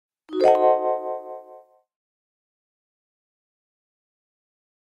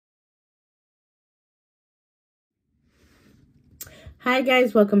Hi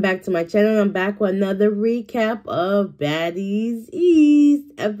guys, welcome back to my channel. I'm back with another recap of Baddies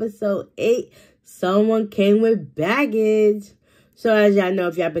East, episode 8. Someone came with baggage. So as y'all know,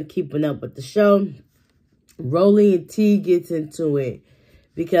 if y'all been keeping up with the show, Rolly and T gets into it.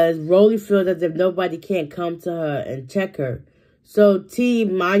 Because Rolly feels as if nobody can't come to her and check her. So T,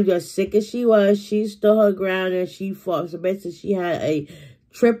 mind you, as sick as she was, she stood her ground and she fought. So basically she had a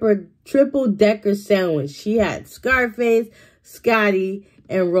triple-decker sandwich. She had Scarface, Scotty,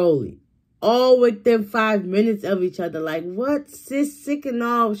 and Rolly, all within 5 minutes of each other. Like, what? Sis, sick and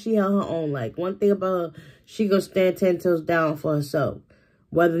all, she held her own. Like, one thing about her, she gonna stand 10 toes down for herself,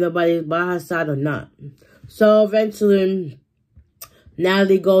 whether nobody's by her side or not. So eventually,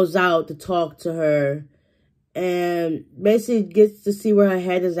 Natalie goes out to talk to her and basically gets to see where her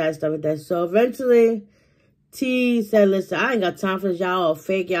head is at and stuff like that. So eventually, T said, listen, I ain't got time for this. Y'all all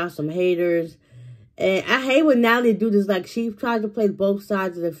fake. Y'all some haters. And I hate when Natalie do this. Like, she tried to play both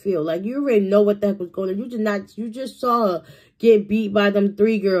sides of the field. Like, you already know what the heck was going on. You just saw her get beat by them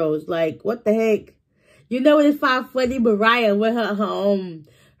 3 girls. Like, what the heck? You know what it's funny? Mariah with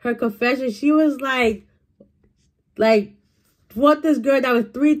her confession. She was like, fought this girl that was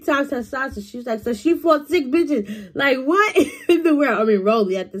 3 times her size. So she was like, so she fought 6 bitches. Like, what in the world? I mean,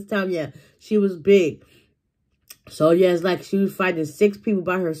 Rolly at this time, yeah, she was big. So, yeah, it's like she was fighting 6 people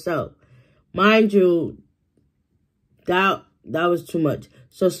by herself. Mind you, that was too much.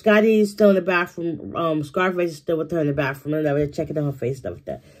 So Scotty is still in the bathroom. Scarface is still with her in the bathroom. And they're checking on her face, stuff like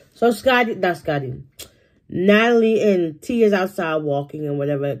that. So Natalie and T is outside walking and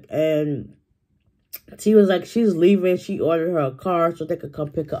whatever. And T was like, she's leaving. She ordered her a car so they could come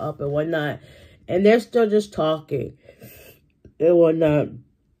pick her up and whatnot. And they're still just talking and whatnot.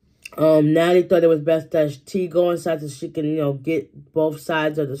 Natalie thought it was best that T go inside so she can, get both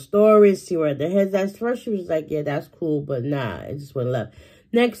sides of the story, see where their heads at. First, she was like, yeah, that's cool, but nah, it just went left.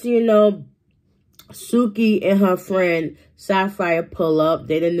 Next thing you know, Suki and her friend Sapphire pull up.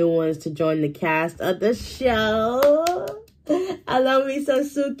 They the new ones to join the cast of the show. I love me some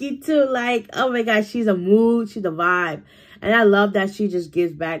Suki too. Like, oh my gosh, she's a mood, she's a vibe. And I love that she just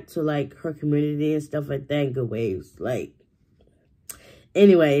gives back to, like, her community and stuff like that in good ways. Like,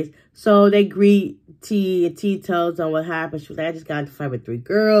 anyways, so they greet T, and T tells them what happened. She was like, I just got into a fight with 3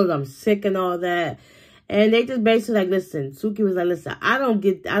 girls. I'm sick and all that. And they just basically like, listen, Suki was like, listen, I don't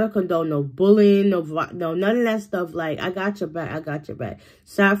condone no bullying, no, none of that stuff. Like, I got your back. I got your back.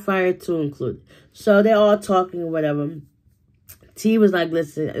 Sapphire too included. So they're all talking or whatever. T was like,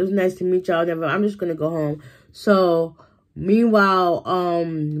 listen, it was nice to meet y'all. I'm just going to go home. So meanwhile,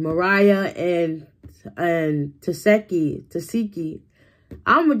 Mariah and Tasiki,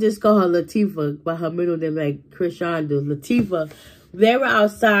 I'm going to just call her Latifah by her middle name, like Krishan do. Latifah, they were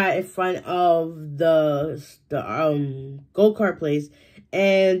outside in front of the go-kart place.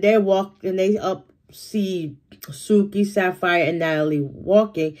 And they see Suki, Sapphire, and Natalie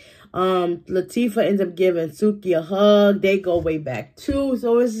walking. Latifah ends up giving Suki a hug. They go way back too.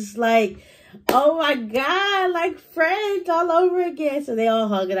 So it's just like, oh my God, like friends all over again. So they all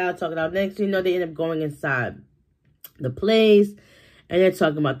hug it out, talk it out. Next thing you know, they end up going inside the place. And they're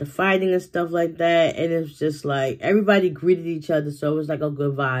talking about the fighting and stuff like that. And it's just like, everybody greeted each other. So it was like a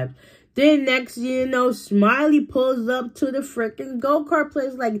good vibe. Then next you know, Smiley pulls up to the freaking go-kart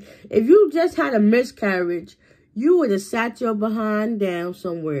place. Like, if you just had a miscarriage, you would have sat your behind down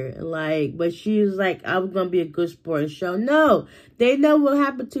somewhere. Like, but she was like, I was going to be a good sport and show. No, they know what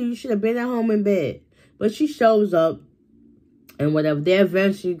happened to you. You should have been at home in bed. But she shows up and whatever. They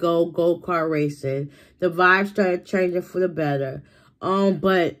eventually go-kart racing. The vibe started changing for the better.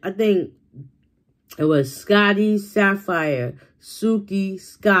 But I think it was Scotty, Sapphire, Suki,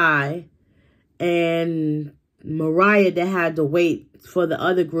 Sky, and Mariah that had to wait for the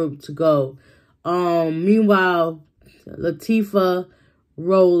other group to go. Meanwhile, Latifah,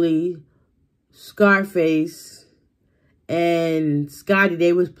 Rolly, Scarface, and Scotty,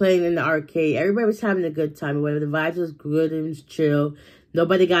 they was playing in the arcade. Everybody was having a good time. Whatever, the vibes was good and was chill.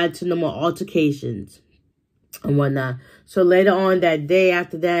 Nobody got into no more altercations and whatnot. So later on that day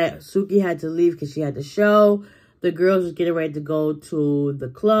after that, Suki had to leave because she had the show. The girls was getting ready to go to the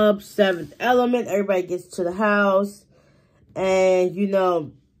club, 7th Element. Everybody gets to the house. And, you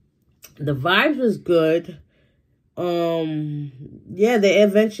know, the vibes was good. Yeah, they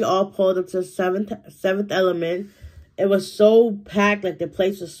eventually all pulled up to 7th Element. It was so packed, like the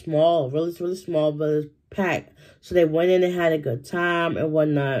place was small, really small, but it was packed. So they went in and had a good time and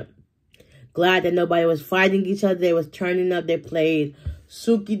whatnot. Glad that nobody was fighting each other. They was turning up. They played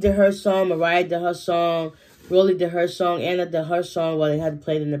Suki did her song, Mariah did her song, Rolly did her song, Anna did her song while they had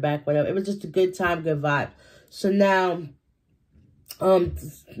played in the back, whatever. It was just a good time, good vibe. So now,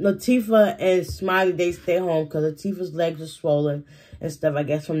 Latifah and Smiley, they stay home because Latifah's legs are swollen and stuff, I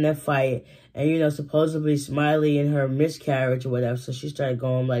guess, from that fight. And, you know, supposedly Smiley and her miscarriage or whatever. So she started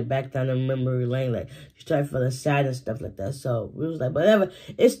going, like, back down the memory lane. Like, she started feeling sad and stuff like that. So we was like, whatever.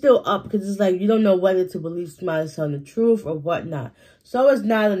 It's still up because it's like, you don't know whether to believe Smiley's telling the truth or whatnot. So it's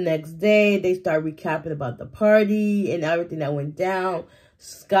now the next day. They start recapping about the party and everything that went down.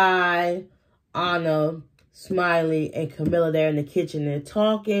 Sky, Anna, Smiley, and Camilla there in the kitchen. They're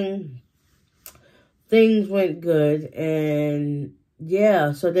talking. Things went good. And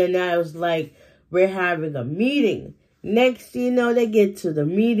yeah, so then now it was like, we're having a meeting. Next thing you know, they get to the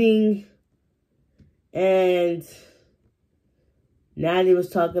meeting. And Natalie was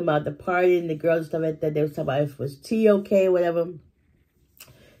talking about the party and the girls and stuff like that. They was talking about if it was tea okay, whatever.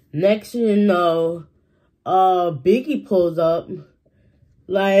 Next thing you know, Biggie pulls up.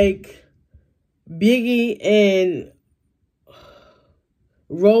 Like, Biggie and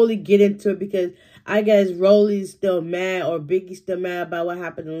Rolly get into it because I guess Rolly's still mad or Biggie's still mad about what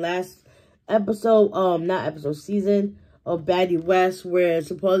happened in the last episode, season of Baddies West, where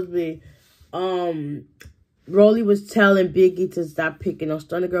supposedly Rolly was telling Biggie to stop picking on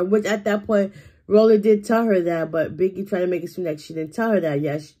Stunner Girl, which at that point Rolly did tell her that, but Biggie tried to make it seem like she didn't tell her that.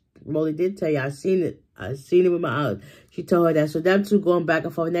 Yes, Rolly did tell you. I seen it with my eyes. She told her that. So them two going back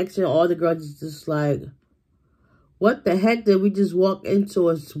and forth. Next thing, all the girls is just like, what the heck did we just walk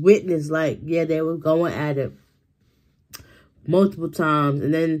into a witness? Like, yeah, they were going at it multiple times.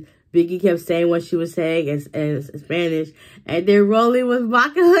 And then Biggie kept saying what she was saying in Spanish. And then Rolly was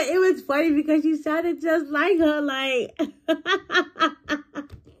mocking her. It was funny because she sounded just like her. Like,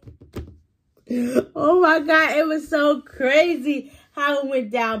 oh my God. It was so crazy how it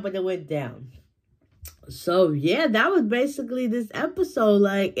went down, but it went down. So, yeah, that was basically this episode,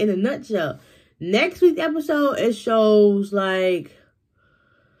 like, in a nutshell. Next week's episode, it shows, like,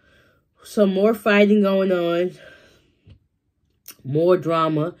 some more fighting going on. More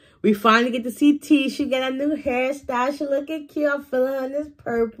drama. We finally get to see T. She got a new hairstyle. She looking cute. I'm feeling her in this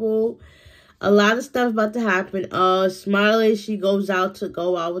purple. A lot of stuff about to happen. Smiley, she goes out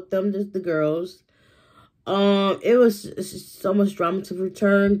with them, just the girls. It was so much drama to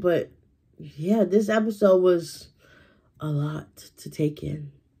return, but yeah, this episode was a lot to take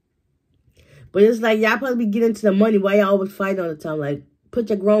in. But it's like, y'all probably be getting to the money. Why y'all always fight all the time? Like, put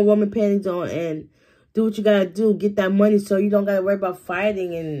your grown woman panties on and do what you gotta do. Get that money so you don't gotta worry about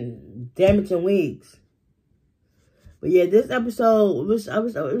fighting and damaging wigs. But yeah, this episode was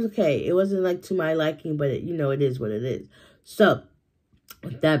okay. It wasn't like to my liking, but it, you know, it is what it is. So,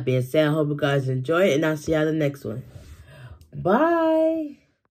 with that being said, I hope you guys enjoy it, and I'll see y'all in the next one. Bye.